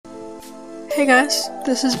Hey guys,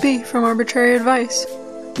 this is B from Arbitrary Advice,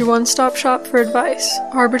 your one-stop shop for advice,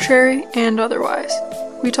 arbitrary and otherwise.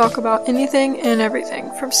 We talk about anything and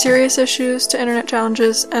everything, from serious issues to internet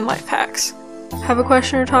challenges and life hacks. Have a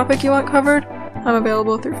question or topic you want covered? I'm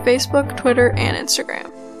available through Facebook, Twitter, and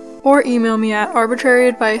Instagram. Or email me at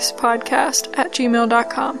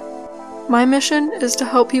arbitraryadvicepodcast@gmail.com. My mission is to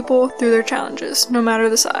help people through their challenges, no matter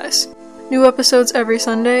the size. New episodes every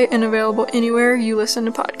Sunday and available anywhere you listen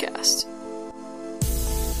to podcasts.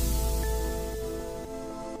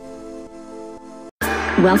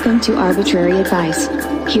 Welcome to Arbitrary Advice.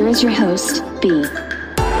 Here is your host, B.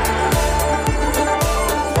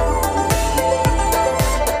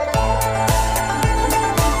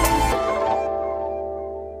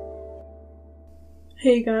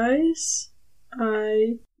 Hey guys,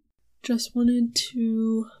 I just wanted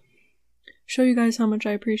to show you guys how much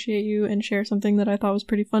I appreciate you and share something that I thought was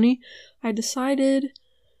pretty funny. I decided,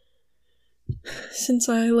 since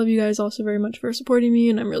I love you guys also very much for supporting me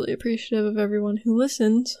and I'm really appreciative of everyone who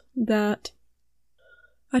listens, that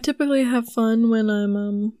I typically have fun when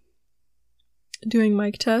I'm doing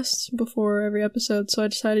mic tests before every episode, so I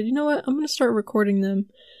decided, you know what, I'm going to start recording them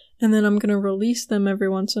and then I'm going to release them every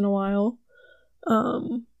once in a while,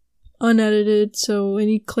 unedited, so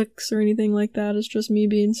any clicks or anything like that is just me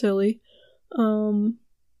being silly.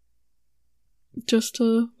 Just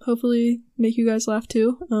to hopefully make you guys laugh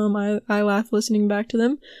too. I laugh listening back to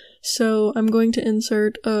them. So I'm going to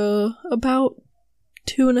insert about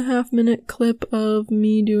 2.5 minute clip of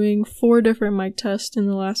me doing 4 different mic tests in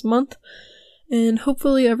the last month. And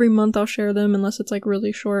hopefully every month I'll share them unless it's like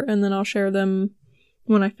really short, and then I'll share them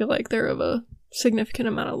when I feel like they're of a significant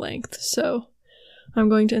amount of length. So I'm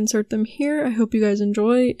going to insert them here. I hope you guys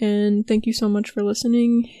enjoy, and thank you so much for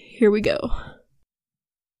listening. Here we go.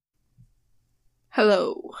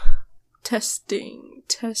 Hello. Testing.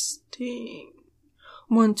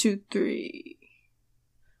 1, 2, 3.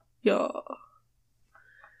 Yeah.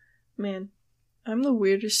 Man, I'm the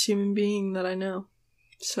weirdest human being that I know.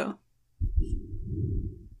 So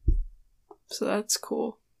that's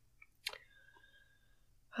cool.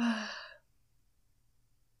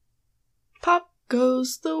 Pop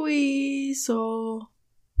goes the weasel.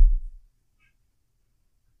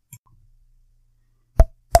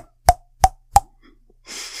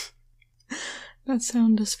 That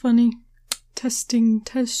sound is funny. Testing.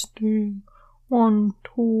 1,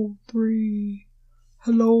 2, 3.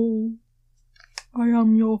 Hello. I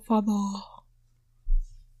am your father.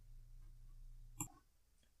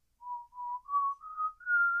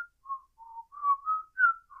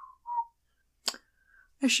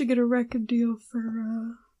 I should get a record deal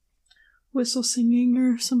for whistle singing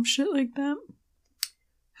or some shit like that.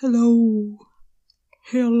 Hello.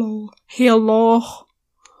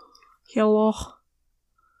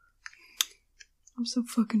 I'm so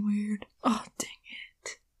fucking weird. Oh, dang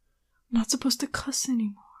it. I'm not supposed to cuss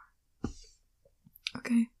anymore.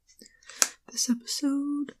 Okay. This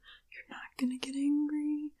episode, you're not gonna get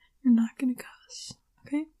angry. You're not gonna cuss.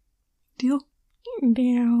 Okay? Deal?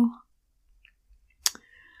 Deal.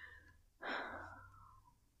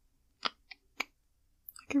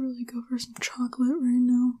 I could really go for some chocolate right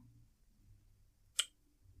now.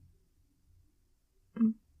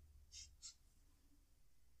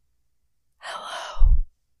 Hello.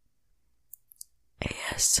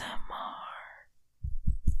 ASMR.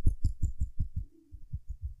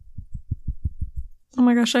 Oh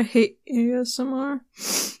my gosh, I hate ASMR.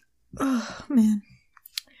 Oh, man.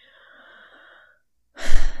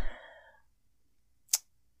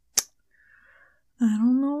 I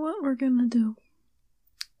don't know what we're gonna do.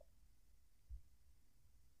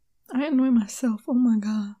 I annoy myself, oh my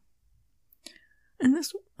god. And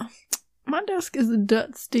my desk is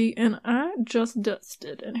dusty, and I just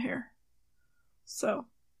dusted in here. So,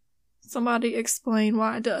 somebody explain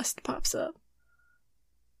why dust pops up.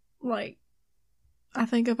 Like, I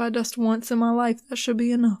think if I dust once in my life, that should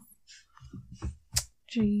be enough.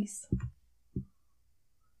 Jeez.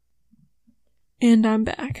 And I'm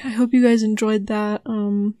back. I hope you guys enjoyed that.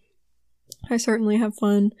 I certainly have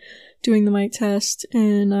fun doing the mic test,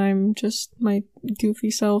 and I'm just my goofy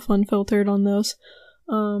self, unfiltered on those.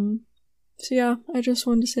 So yeah, I just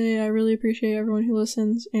wanted to say I really appreciate everyone who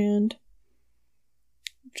listens, and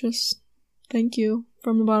just thank you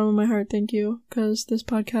from the bottom of my heart. Thank you, because this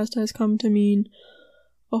podcast has come to mean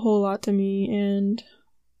a whole lot to me, and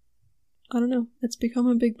I don't know, it's become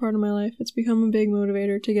a big part of my life. It's become a big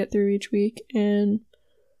motivator to get through each week, and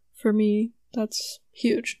for me, that's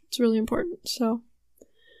huge. It's really important. So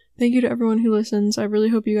thank you to everyone who listens. I really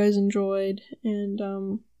hope you guys enjoyed, and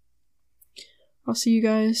I'll see you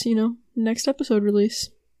guys, next episode release.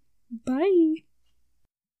 Bye.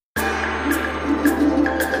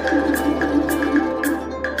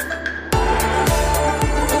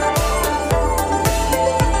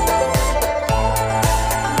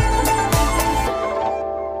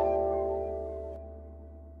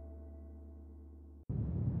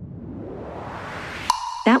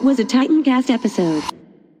 That was a Titancast episode.